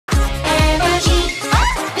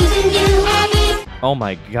Oh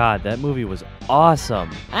my god, that movie was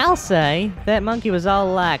awesome. I'll say, that monkey was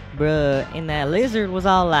all like, bruh, and that lizard was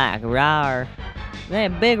all like, rawr.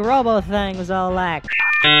 That big robo thing was all like...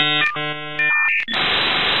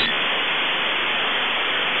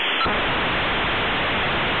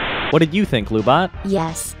 What did you think, Lubot?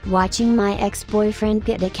 Yes, watching my ex-boyfriend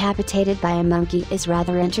get decapitated by a monkey is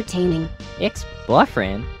rather entertaining.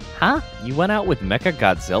 Ex-boyfriend? Huh? You went out with Mecha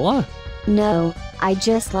Godzilla? No, I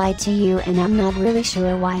just lied to you and I'm not really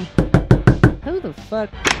sure why. Who the fuck?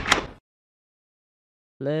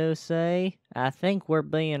 Lucy, I think we're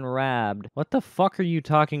being robbed. What the fuck are you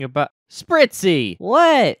talking about? Spritzy!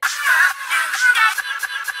 What?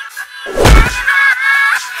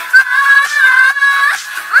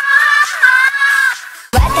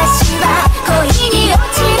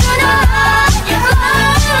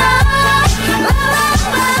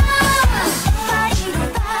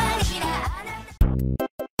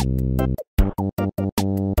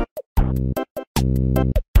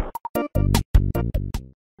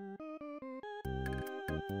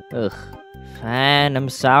 Ugh. Fine, I'm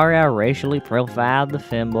sorry I racially profiled the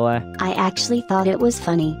femboy. I actually thought it was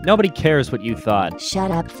funny. Nobody cares what you thought.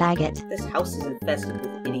 Shut up, faggot. This house is infested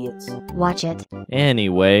with idiots. Watch it.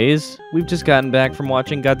 Anyways, we've just gotten back from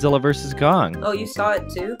watching Godzilla vs. Kong. Oh, you saw it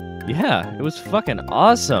too? Yeah, it was fucking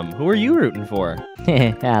awesome. Who are you rooting for?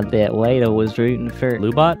 I bet Wayta was rooting for...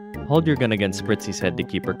 Lubot, hold your gun against Spritzy's head to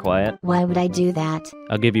keep her quiet. Why would I do that?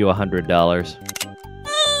 I'll give you $100.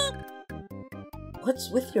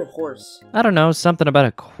 What's with your horse? I don't know, something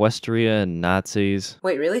about Equestria and Nazis.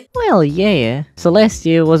 Wait, really? Well, yeah.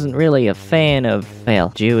 Celestia wasn't really a fan of,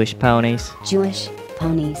 well, Jewish ponies. Jewish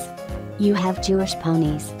ponies. You have Jewish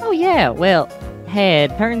ponies. Oh yeah, well,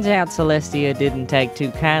 turns out Celestia didn't take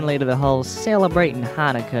too kindly to the whole celebrating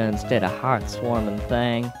Hanukkah instead of heart-warming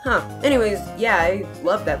thing. Huh. Anyways, yeah, I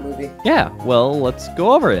love that movie. Yeah, well, let's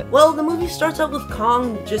go over it. Well, the movie starts out with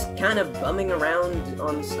Kong just kind of bumming around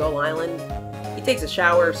on Skull Island. He takes a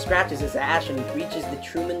shower, scratches his ash, and reaches the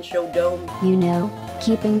Truman Show dome. You know,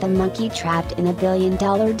 keeping the monkey trapped in a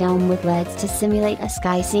billion-dollar dome with leads to simulate a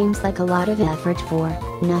sky seems like a lot of effort for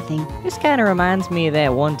nothing. This kind of reminds me of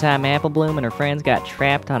that one time Apple Bloom and her friends got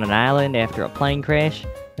trapped on an island after a plane crash.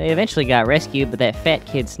 They eventually got rescued, but that fat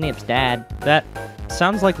kid Snips died. That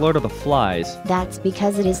sounds like Lord of the Flies. That's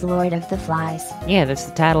because it is Lord of the Flies. Yeah, that's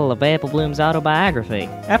the title of Apple Bloom's autobiography.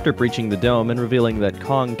 After breaching the dome and revealing that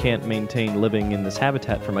Kong can't maintain living in this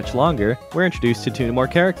habitat for much longer, we're introduced to two more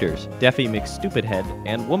characters, Daffy McStupidhead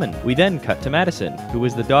and Woman. We then cut to Madison, who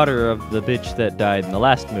was the daughter of the bitch that died in the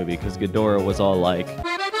last movie, because Ghidorah was all like...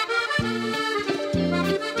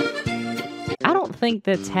 I don't think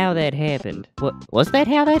that's how that happened. What, was that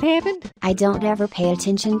how that happened? I don't ever pay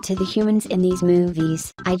attention to the humans in these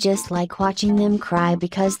movies. I just like watching them cry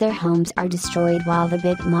because their homes are destroyed while the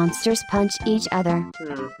big monsters punch each other.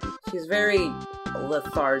 She's very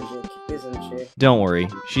lethargic, isn't she? Don't worry,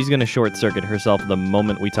 she's gonna short-circuit herself the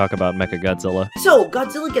moment we talk about Mechagodzilla. So,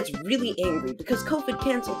 Godzilla gets really angry because COVID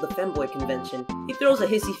canceled the femboy convention. He throws a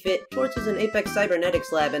hissy fit, torches an Apex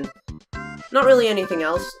Cybernetics lab, and not really anything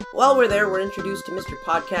else. While we're there, we're introduced to Mr.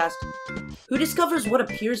 Podcast, who discovers what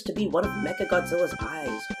appears to be one of Mechagodzilla's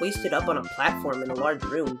eyes, hoisted up on a platform in a large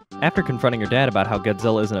room. After confronting her dad about how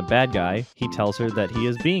Godzilla isn't a bad guy, he tells her that he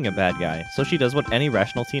is being a bad guy, so she does what any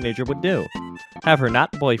rational teenager would do. Have her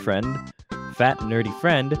not boyfriend, fat nerdy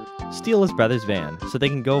friend, steal his brother's van, so they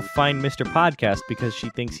can go find Mr. Podcast because she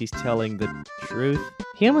thinks he's telling the truth.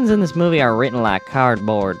 Humans in this movie are written like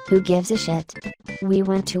cardboard. Who gives a shit? We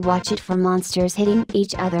went to watch it for monsters hitting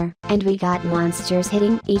each other, and we got monsters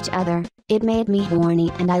hitting each other. It made me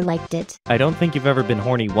horny and I liked it. I don't think you've ever been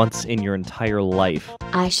horny once in your entire life.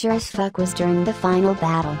 I sure as fuck was during the final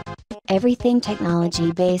battle. Everything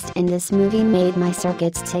technology-based in this movie made my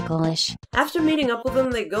circuits ticklish. After meeting up with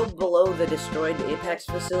them, they go below the destroyed Apex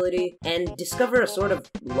facility and discover a sort of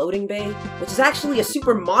loading bay, which is actually a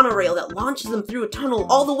super monorail that launches them through a tunnel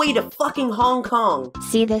all the way to fucking Hong Kong.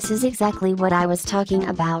 See, this is exactly what I was talking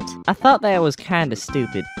about. I thought that was kinda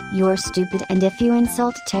stupid. You're stupid, and if you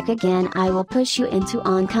insult tech again, I will push you into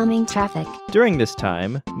oncoming traffic. During this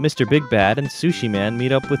time, Mr. Big Bad and Sushi Man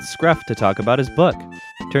meet up with Scruff to talk about his book.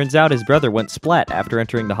 Turns out his brother went splat after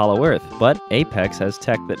entering the Hollow Earth, but Apex has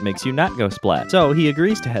tech that makes you not go splat. So he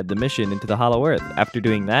agrees to head the mission into the Hollow Earth. After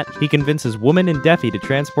doing that, he convinces Woman and Deffy to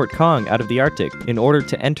transport Kong out of the Arctic in order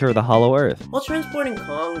to enter the Hollow Earth. While transporting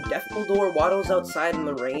Kong, Deathledore waddles outside in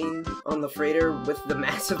the rain on the freighter with the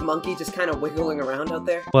massive monkey just kind of wiggling around out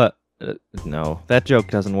there. What? No, that joke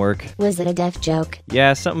doesn't work. Was it a deaf joke?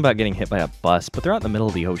 Yeah, something about getting hit by a bus, but they're out in the middle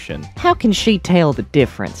of the ocean. How can she tell the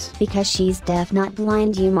difference? Because she's deaf, not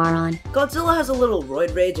blind, you moron. Godzilla has a little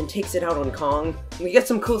roid rage and takes it out on Kong. We get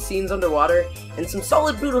some cool scenes underwater, and some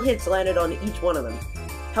solid brutal hits landed on each one of them.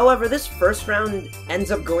 However, this first round ends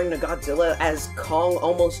up going to Godzilla as Kong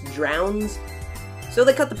almost drowns. So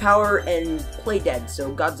they cut the power and play dead,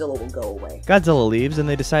 so Godzilla will go away. Godzilla leaves, and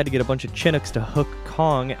they decide to get a bunch of Chinooks to hook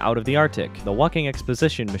Kong out of the Arctic. The walking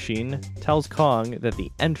exposition machine tells Kong that the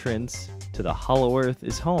entrance to the Hollow Earth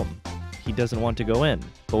is home. He doesn't want to go in,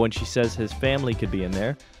 but when she says his family could be in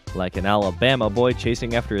there, like an Alabama boy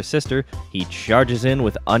chasing after his sister, he charges in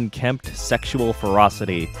with unkempt sexual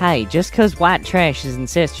ferocity. Hey, just 'cause white trash is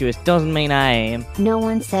incestuous doesn't mean I am. No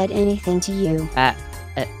one said anything to you.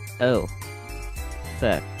 Oh.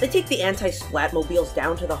 Fuck. They take the anti-splatmobiles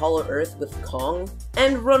down to the Hollow Earth with Kong,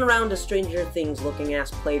 and run around a Stranger Things looking ass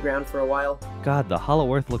playground for a while. God, the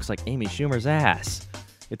Hollow Earth looks like Amy Schumer's ass.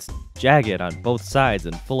 It's jagged on both sides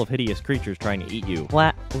and full of hideous creatures trying to eat you.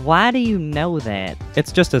 Why do you know that?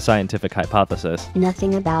 It's just a scientific hypothesis.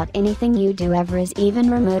 Nothing about anything you do ever is even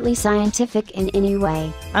remotely scientific in any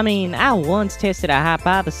way. I mean, I once tested a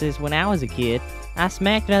hypothesis when I was a kid. I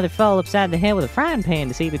smacked another foal upside the head with a frying pan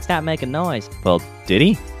to see if it'd stop making noise. Well, did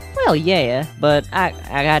he? Well, yeah, but I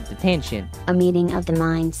got detention. A meeting of the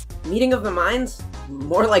minds. Meeting of the Minds?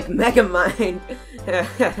 More like Mega Mind.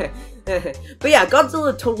 But yeah,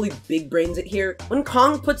 Godzilla totally big brains it here. When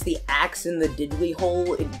Kong puts the axe in the diddly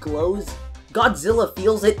hole, it glows. Godzilla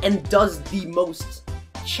feels it and does the most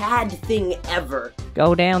Chad thing ever.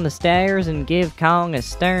 Go down the stairs and give Kong a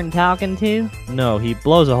stern talking to? No, he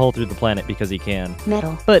blows a hole through the planet because he can.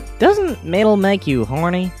 Metal. But doesn't metal make you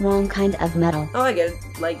horny? Wrong kind of metal. Oh, I get it.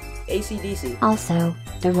 Like AC/DC. Also,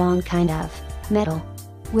 the wrong kind of metal.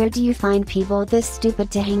 Where do you find people this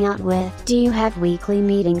stupid to hang out with? Do you have weekly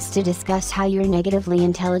meetings to discuss how your negatively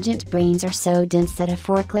intelligent brains are so dense that a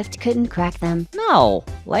forklift couldn't crack them? No.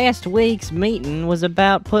 Last week's meeting was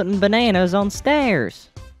about putting bananas on stairs.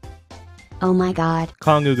 Oh my god.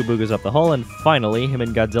 Kong Ooga Booga's up the hole, and finally, him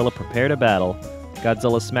and Godzilla prepare to battle.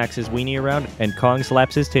 Godzilla smacks his weenie around, and Kong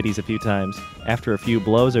slaps his titties a few times. After a few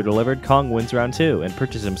blows are delivered, Kong wins round 2 and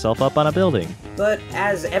perches himself up on a building. But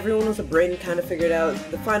as everyone with a brain kind of figured out,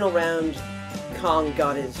 the final round, Kong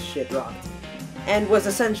got his shit rocked. And was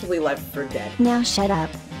essentially left for dead. Now shut up.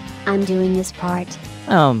 I'm doing this part.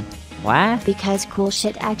 Why? Because cool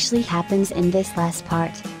shit actually happens in this last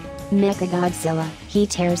part. Mechagodzilla, he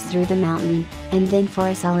tears through the mountain, and then for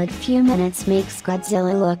a solid few minutes makes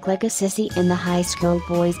Godzilla look like a sissy in the high school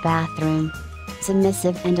boys' bathroom.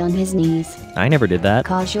 Submissive and on his knees. I never did that.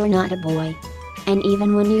 'Cause you're not a boy. And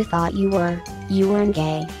even when you thought you weren't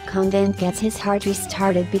gay. Kong then gets his heart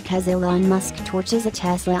restarted because Elon Musk torches a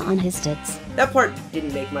Tesla on his tits. That part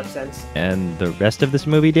didn't make much sense. And the rest of this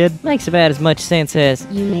movie did? Makes about as much sense as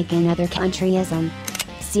You make another countryism.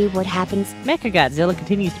 See what happens? Mechagodzilla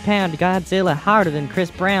continues to pound Godzilla harder than Chris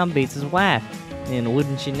Brown beats his wife. And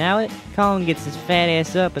wouldn't you know it, Kong gets his fat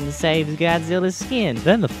ass up and saves Godzilla's skin.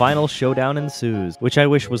 Then the final showdown ensues, which I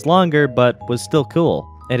wish was longer, but was still cool.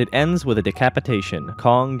 And it ends with a decapitation.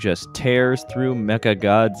 Kong just tears through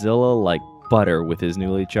Mechagodzilla like butter with his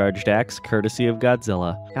newly charged axe, courtesy of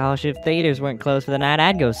Godzilla. Gosh, if theaters weren't closed for the night,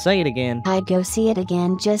 I'd go see it again. I'd go see it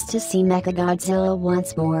again just to see Mechagodzilla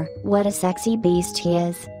once more. What a sexy beast he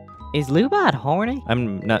is. Is Lubot horny?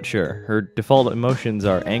 I'm not sure. Her default emotions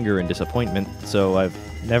are anger and disappointment, so I've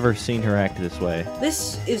never seen her act this way.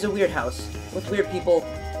 This is a weird house, with weird people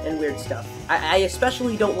and weird stuff. I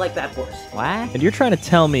especially don't like that horse. Why? And you're trying to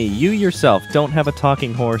tell me you yourself don't have a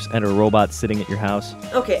talking horse and a robot sitting at your house?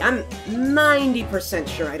 Okay, I'm 90%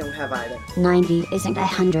 sure I don't have either. 90 isn't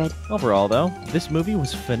 100. Overall, though, this movie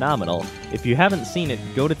was phenomenal. If you haven't seen it,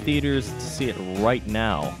 go to theaters to see it right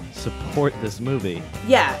now. Support this movie.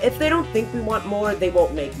 Yeah, if they don't think we want more, they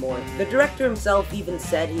won't make more. The director himself even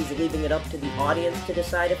said he's leaving it up to the audience to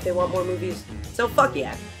decide if they want more movies. So fuck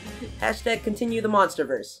yeah. Hashtag continue the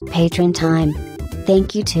Monsterverse. Patron time.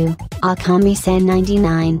 Thank you to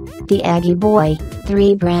Akami-san99, The Aggie Boy,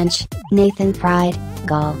 3 Branch, Nathan Pride,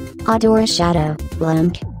 Gall, Adora Shadow,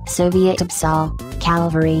 Blumk, Soviet Absol,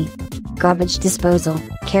 Calvary, Garbage Disposal,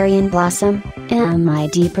 Carrion Blossom,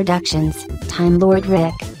 MID Productions, Time Lord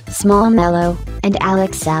Rick, Small Mellow, and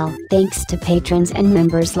Alex Sal. Thanks to patrons and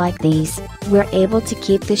members like these, we're able to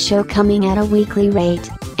keep the show coming at a weekly rate,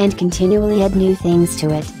 and continually add new things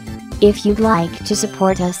to it. If you'd like to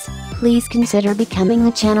support us, please consider becoming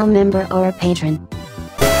a channel member or a patron.